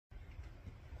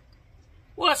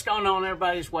What's going on,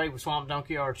 everybody? It's Wade with Swamp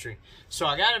Donkey Archery. So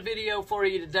I got a video for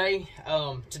you today.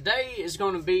 Today is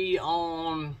going to be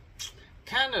on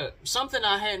kind of something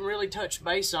I hadn't really touched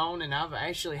base on, and I've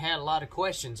actually had a lot of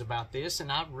questions about this,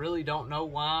 and I really don't know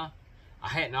why I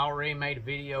hadn't already made a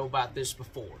video about this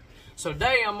before. So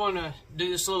today I'm going to do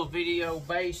this little video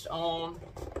based on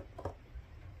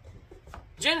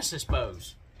Genesis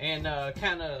bows. And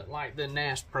kind of like the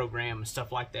NASP program and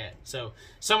stuff like that. So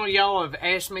some of y'all have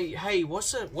asked me, hey,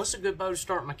 what's a good bow to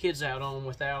start my kids out on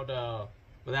without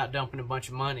dumping a bunch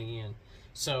of money in?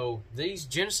 So these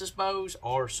Genesis bows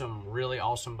are some really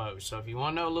awesome bows. So if you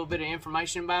want to know a little bit of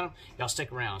information about them, y'all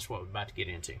stick around. That's what we're about to get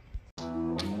into.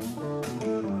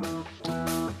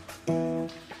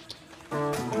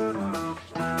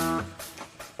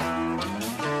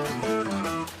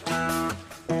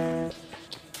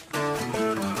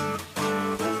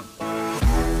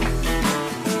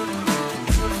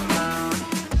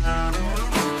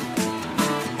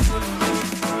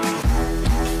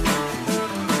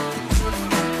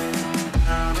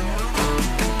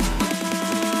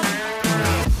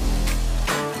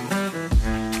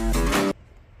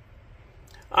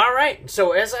 Alright,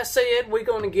 so as I said, we're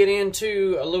going to get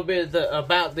into a little bit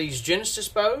about these Genesis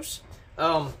bows.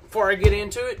 Before I get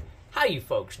into it, how you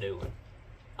folks doing?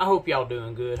 I hope y'all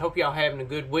doing good. Hope y'all having a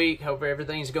good week. Hope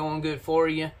everything's going good for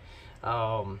you.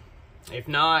 If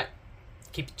not,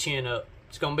 keep your chin up.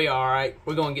 It's going to be alright.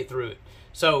 We're going to get through it.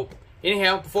 So,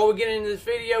 anyhow, before we get into this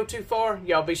video too far,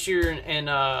 y'all be sure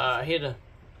and hit a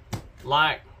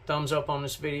like, thumbs up on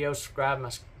this video, subscribe to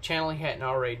my channel if you hadn't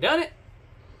already done it.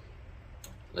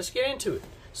 Let's get into it.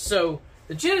 So,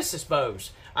 the Genesis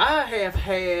bows. I have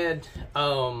had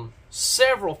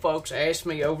several folks ask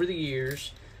me over the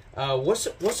years,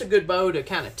 what's a good bow to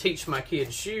kind of teach my kid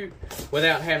to shoot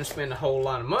without having to spend a whole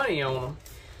lot of money on them?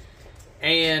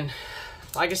 And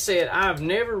like I said, I've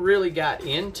never really got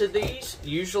into these.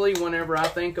 Usually whenever I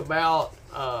think about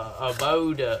a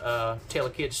bow to tell a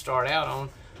kid to start out on,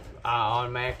 I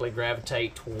automatically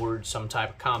gravitate towards some type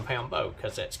of compound bow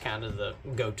because that's kind of the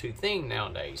go-to thing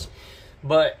nowadays.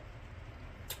 But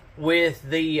with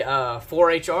the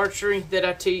 4-H archery that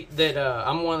I teach,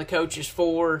 I'm one of the coaches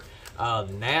for,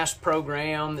 the NASP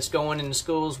program that's going into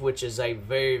schools, which is a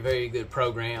very, very good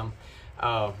program.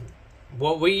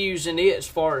 What we use in it as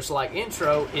far as like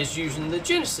intro is using the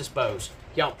Genesis bows.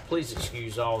 Y'all, please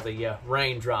excuse all the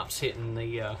raindrops hitting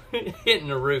the hitting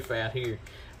the roof out here.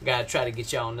 Gotta try to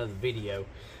get y'all another video.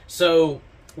 So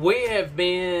we have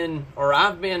been, or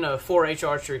I've been a 4-H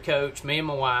archery coach, me and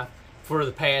my wife, for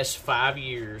the past 5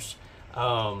 years.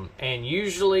 And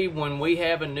usually when we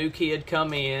have a new kid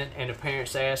come in and the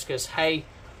parents ask us, hey,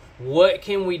 what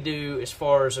can we do as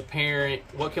far as a parent,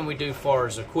 what can we do as far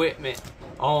as equipment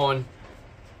on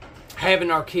having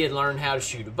our kid learn how to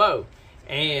shoot a bow?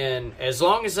 And as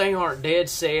long as they aren't dead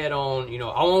set on, you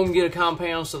know, I want them to get a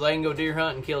compound so they can go deer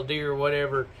hunting, kill deer or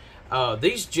whatever,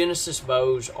 these Genesis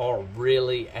bows are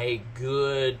really a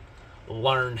good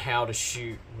learn how to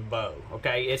shoot bow.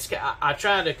 Okay, I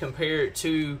try to compare it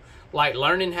to like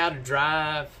learning how to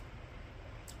drive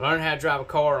a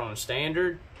car on a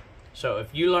standard. So if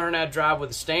you learn how to drive with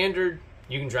a standard,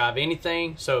 you can drive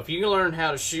anything. So if you can learn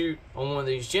how to shoot on one of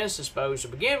these Genesis bows to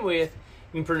begin with,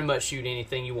 you can pretty much shoot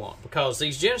anything you want, because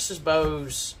these Genesis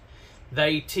bows,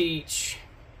 you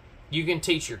can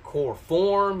teach your core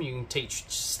form, you can teach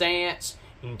stance,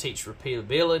 you can teach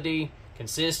repeatability,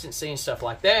 consistency, and stuff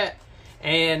like that,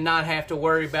 and not have to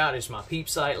worry about, is my peep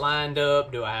sight lined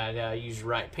up, do I use the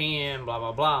right pin, blah,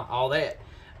 blah, blah, all that.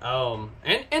 And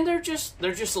they're just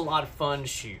a lot of fun to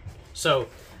shoot. So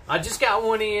I just got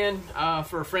one in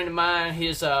for a friend of mine,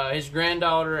 his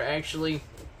granddaughter actually.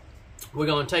 We're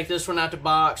going to take this one out the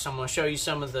box. I'm going to show you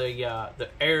some of the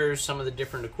errors, some of the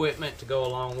different equipment to go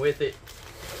along with it.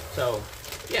 So,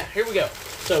 yeah, here we go.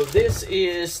 So this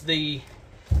is the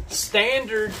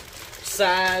standard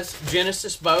size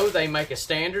Genesis bow. They make a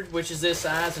standard, which is this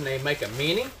size, and they make a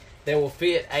mini that will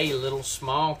fit a little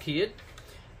small kid.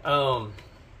 Let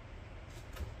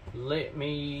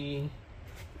me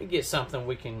get something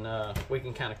we can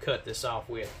kind of cut this off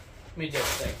with. Let me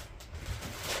just say.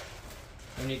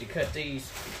 We need to cut these.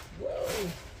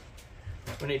 Whoa.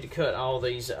 We need to cut all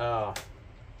these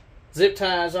zip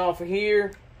ties off of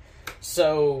here.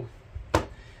 So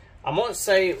I'm going to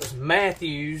say it was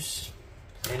Matthews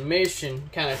and Mission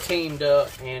kind of teamed up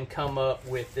and come up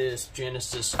with this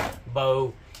Genesis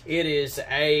bow. It is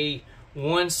a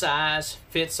one size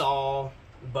fits all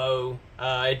bow.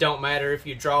 It don't matter if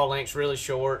your draw length's really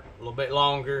short, a little bit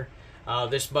longer.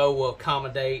 This bow will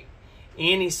accommodate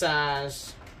any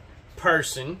size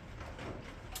person.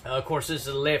 Of course, this is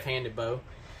a left-handed bow.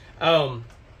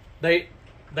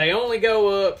 They only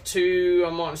go up to,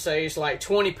 I'm going to say it's like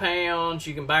 20 pounds.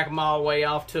 You can back them all the way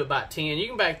off to about 10. You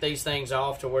can back these things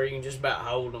off to where you can just about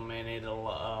hold them and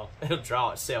it'll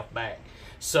draw itself back.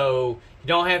 So you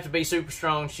don't have to be super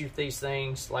strong to shoot these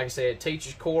things. Like I said, it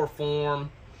teaches core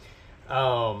form.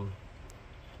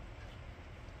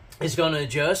 It's going to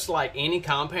adjust like any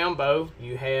compound bow.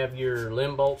 You have your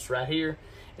limb bolts right here.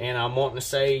 And I'm wanting to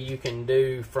say you can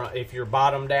do, if you're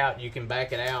bottomed out, you can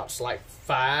back it out. It's like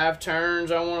 5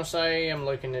 turns, I want to say. I'm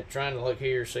trying to look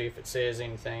here, see if it says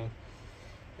anything.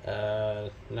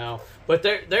 No. But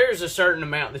there's a certain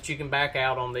amount that you can back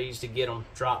out on these to get them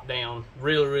dropped down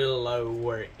really, really low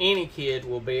where any kid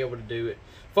will be able to do it.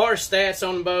 As far as stats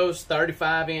on the bows,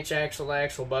 35-inch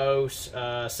axle bows,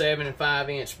 7 and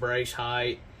 5-inch brace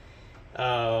height.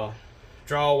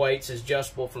 Draw weights is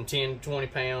adjustable from 10 to 20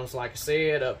 pounds, like I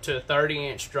said, up to a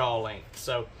 30-inch draw length.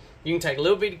 So you can take a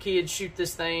little bitty kid, shoot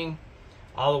this thing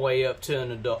all the way up to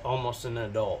an adult, almost an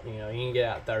adult. You know, you can get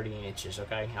out 30 inches,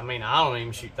 okay? I mean, I don't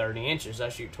even shoot 30 inches. I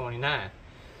shoot 29.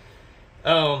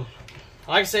 Like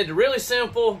I said, they're really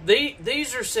simple.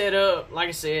 These are set up, like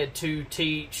I said, to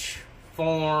teach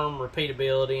form,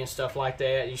 repeatability, and stuff like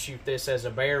that. You shoot this as a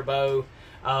bare bow.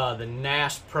 The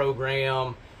NASP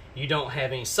program, you don't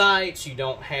have any sights, you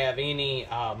don't have any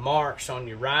marks on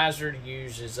your riser to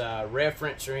use as a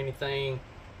reference or anything.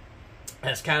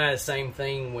 That's kind of the same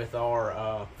thing with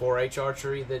our 4-H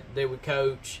archery that we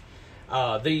coach.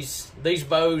 These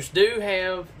bows do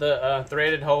have the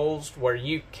threaded holes where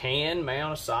you can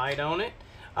mount a sight on it.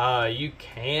 You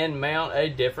can mount a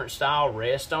different style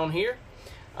rest on here.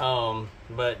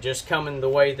 But just coming the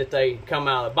way that they come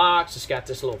out of the box, it's got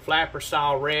this little flapper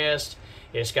style rest.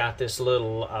 It's got this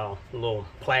little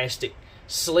plastic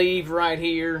sleeve right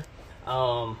here.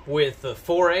 With the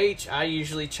 4H, I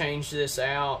usually change this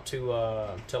out to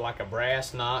like a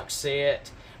brass knock set.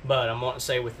 But I'm wanting to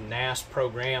say with the NASP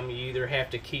program, you either have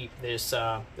to keep this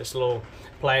this little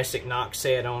plastic knock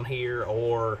set on here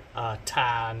or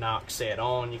tie knock set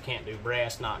on. You can't do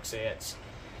brass knock sets.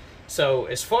 So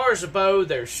as far as the bow,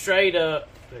 they're straight up,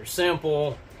 they're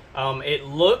simple. It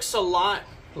looks a lot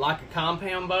like a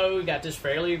compound bow. You got this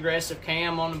fairly aggressive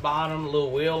cam on the bottom, a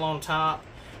little wheel on top.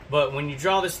 But when you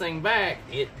draw this thing back,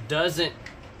 it doesn't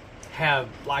have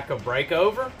like a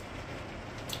breakover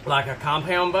like a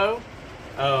compound bow.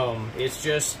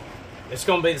 It's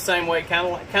going to be the same weight,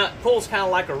 pulls kind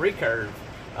of like a recurve.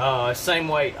 Same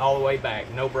weight all the way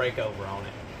back, no breakover on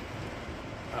it.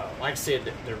 Like I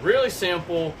said, they're really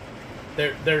simple.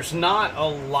 There's not a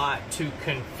lot to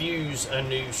confuse a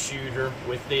new shooter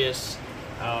with this.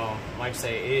 Like I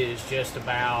say, it is just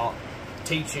about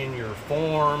teaching your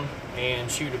form and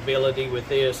shootability with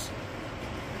this.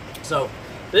 So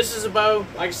this is a bow,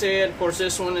 like I said. Of course,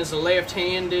 this one is a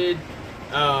left-handed.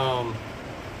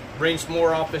 Brings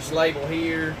more off this label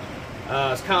here.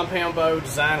 It's a compound bow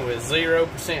designed with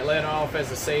 0% let off,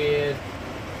 as I said.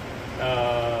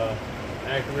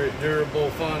 Accurate, durable,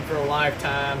 fun for a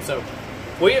lifetime. So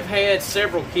we have had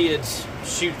several kids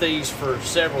shoot these for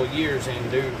several years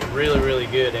and do really, really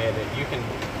good at it. You can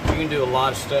do a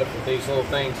lot of stuff with these little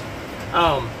things.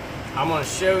 I'm going to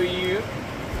show you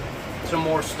some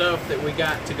more stuff that we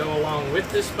got to go along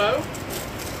with this bow.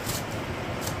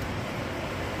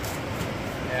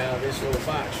 Now this little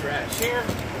box right here.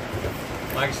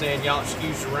 Like I said, y'all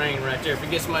excuse the rain right there. If it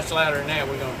gets much louder than that,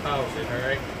 we're going to pause it,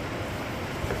 alright?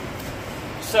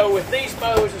 So with these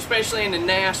bows, especially in the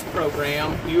NASP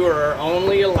program, you are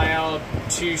only allowed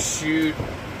to shoot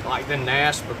like the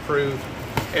NASP approved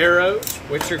arrows,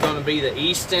 which are going to be the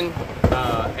Easton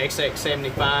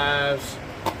XX75s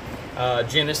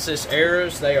Genesis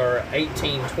arrows. They are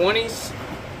 1820s.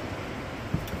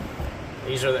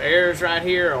 These are the arrows right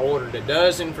here. I ordered a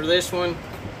dozen for this one.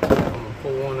 I'm going to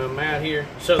pull one of them out here.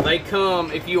 So they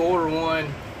come, if you order one,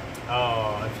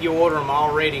 if you order them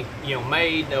already,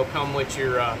 made, they'll come with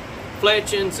your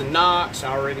fletchings and nocks.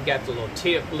 I already got the little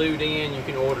tip glued in. You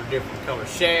can order different color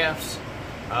shafts.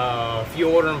 If you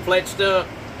order them fletched up,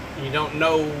 you don't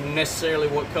know necessarily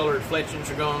what color the fletchings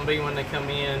are going to be when they come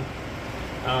in.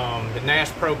 The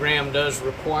NASP program does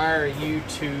require you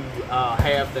to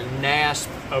have the NASP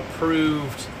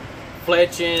approved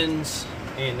fletchings,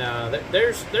 and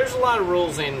there's a lot of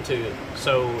rules into it.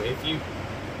 So if you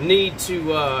need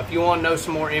to, if you want to know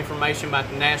some more information about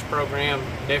the NASP program,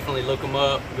 definitely look them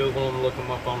up, Google them, look them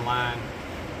up online.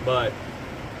 But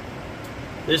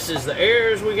this is the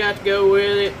arrows we got to go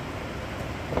with it.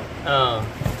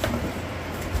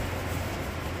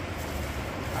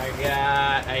 I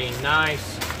got a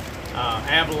nice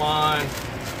Avalon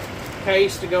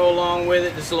case to go along with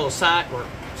it. This little sight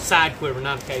side quiver,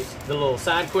 not a case. The little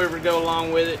side quiver to go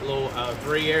along with it. Little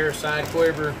 3-air side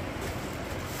quiver.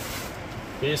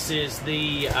 This is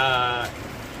the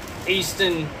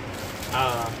Easton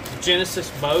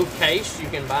Genesis bow case. You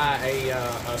can buy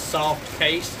a soft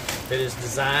case that is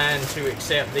designed to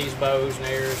accept these bows and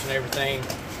arrows and everything.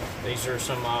 These are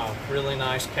some really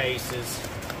nice cases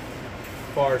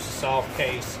as far as the soft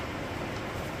case.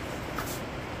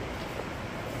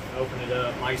 Open it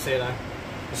up. Like I said,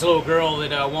 this little girl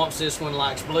that wants this one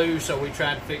likes blue, so we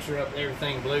tried to fix her up with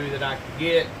everything blue that I could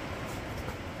get.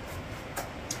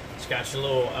 It's got your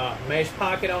little mesh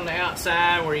pocket on the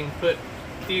outside where you can put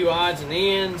a few odds and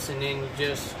ends, and then you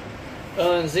just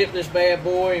unzip this bad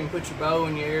boy and put your bow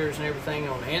and your arrows and everything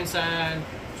on the inside.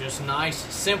 Just a nice,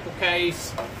 simple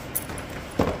case.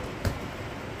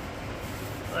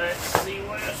 Let's see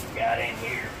what else we got in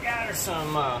here. We got her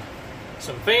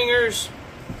some fingers.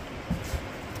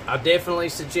 I definitely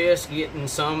suggest getting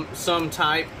some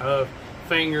type of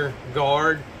finger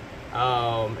guard.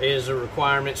 Is a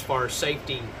requirement as far as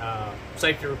safety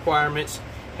requirements.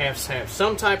 Have to have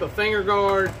some type of finger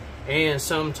guard and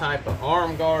some type of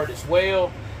arm guard as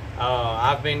well.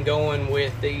 I've been going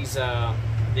with these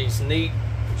neat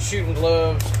shooting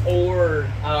gloves, or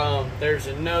there's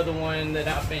another one that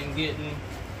I've been getting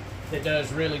that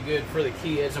does really good for the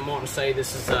kids. I'm wanting to say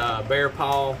this is Bear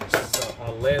Paw. This is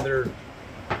a leather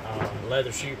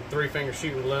 3-finger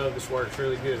shooting glove. This works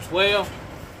really good as well.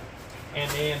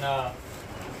 And then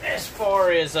as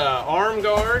far as arm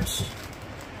guards,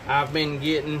 I've been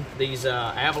getting these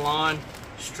Avalon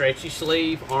stretchy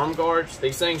sleeve arm guards.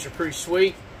 These things are pretty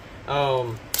sweet.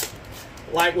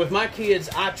 Like with my kids,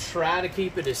 I try to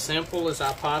keep it as simple as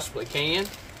I possibly can,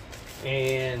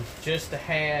 and just to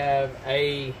have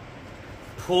a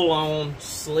pull-on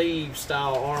sleeve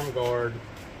style arm guard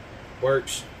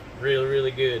works really, really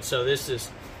good. So this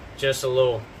is just a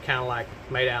little kind of like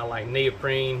made out of like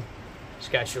neoprene. It's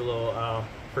got your little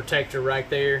protector right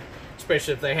there,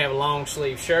 especially if they have a long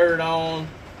sleeve shirt on.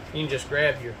 You can just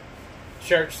grab your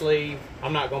shirt sleeve.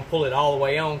 I'm not going to pull it all the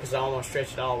way on because I don't want to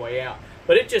stretch it all the way out,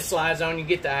 but it just slides on. You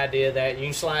get the idea of that. You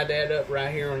can slide that up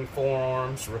right here on your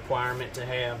forearms. Requirement to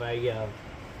have a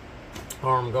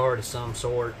arm guard of some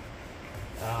sort.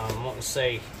 I want to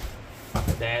say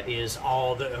that is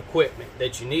all the equipment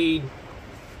that you need.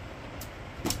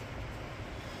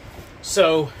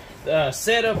 So the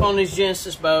setup on these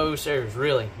Genesis bows, there's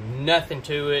really nothing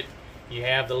to it. You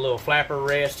have the little flapper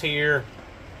rest here.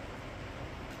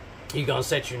 You're going to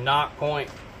set your knock point,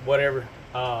 whatever.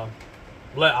 I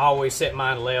always set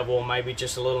mine level, maybe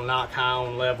just a little knock high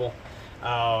on level.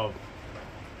 Can't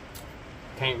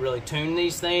really tune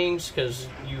these things because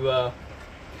you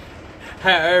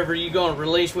however you're going to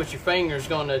release with your finger is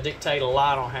going to dictate a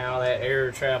lot on how that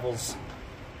air travels.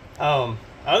 Other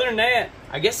than that,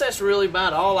 I guess that's really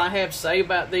about all I have to say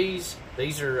about these.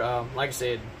 These are, like I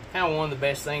said, kind of one of the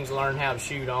best things to learn how to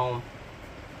shoot on.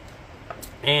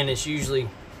 And it's usually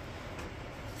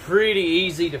pretty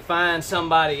easy to find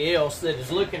somebody else that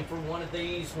is looking for one of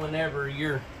these whenever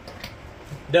you're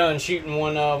done shooting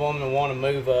one of them and want to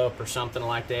move up or something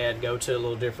like that, go to a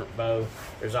little different bow.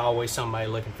 There's always somebody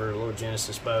looking for a little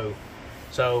Genesis bow.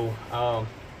 So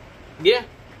yeah,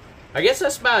 I guess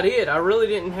that's about it. I really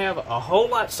didn't have a whole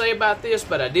lot to say about this,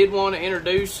 but I did want to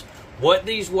introduce what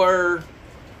these were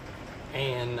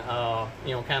and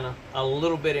you know, kind of a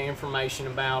little bit of information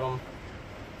about them.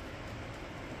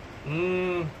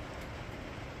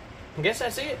 I guess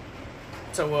that's it.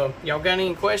 So y'all got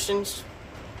any questions?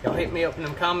 Y'all hit me up in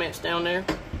them comments down there.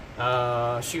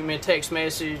 Shoot me a text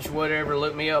message, whatever.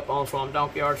 Look me up on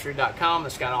swampdonkeyarchery.com.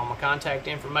 It's got all my contact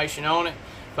information on it.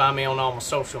 Find me on all my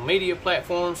social media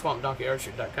platforms,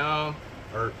 swampdonkeyarchery.com,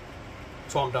 or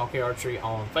Swamp Donkey Archery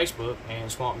on Facebook,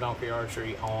 and Swamp Donkey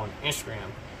Archery on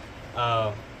Instagram.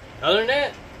 Other than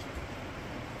that,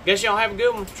 guess y'all have a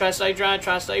good one. Try to stay dry,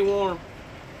 try to stay warm.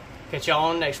 Catch y'all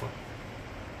on the next one.